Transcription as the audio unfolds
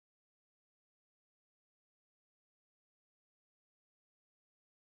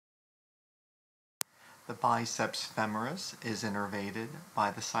The biceps femoris is innervated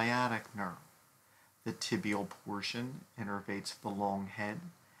by the sciatic nerve. The tibial portion innervates the long head,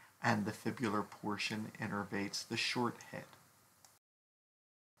 and the fibular portion innervates the short head.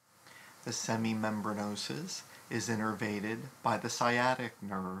 The semimembranosus is innervated by the sciatic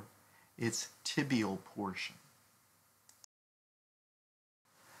nerve, its tibial portion.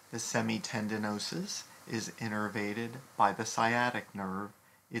 The semitendinosus is innervated by the sciatic nerve,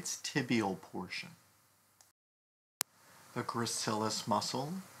 its tibial portion. The gracilis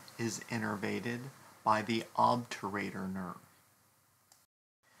muscle is innervated by the obturator nerve.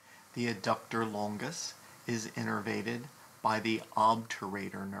 The adductor longus is innervated by the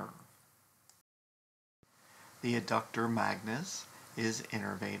obturator nerve. The adductor magnus is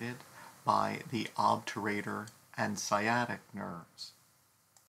innervated by the obturator and sciatic nerves.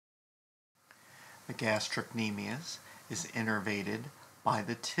 The gastrocnemius is innervated by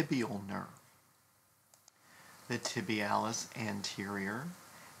the tibial nerve. The tibialis anterior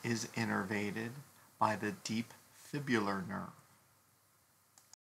is innervated by the deep fibular nerve.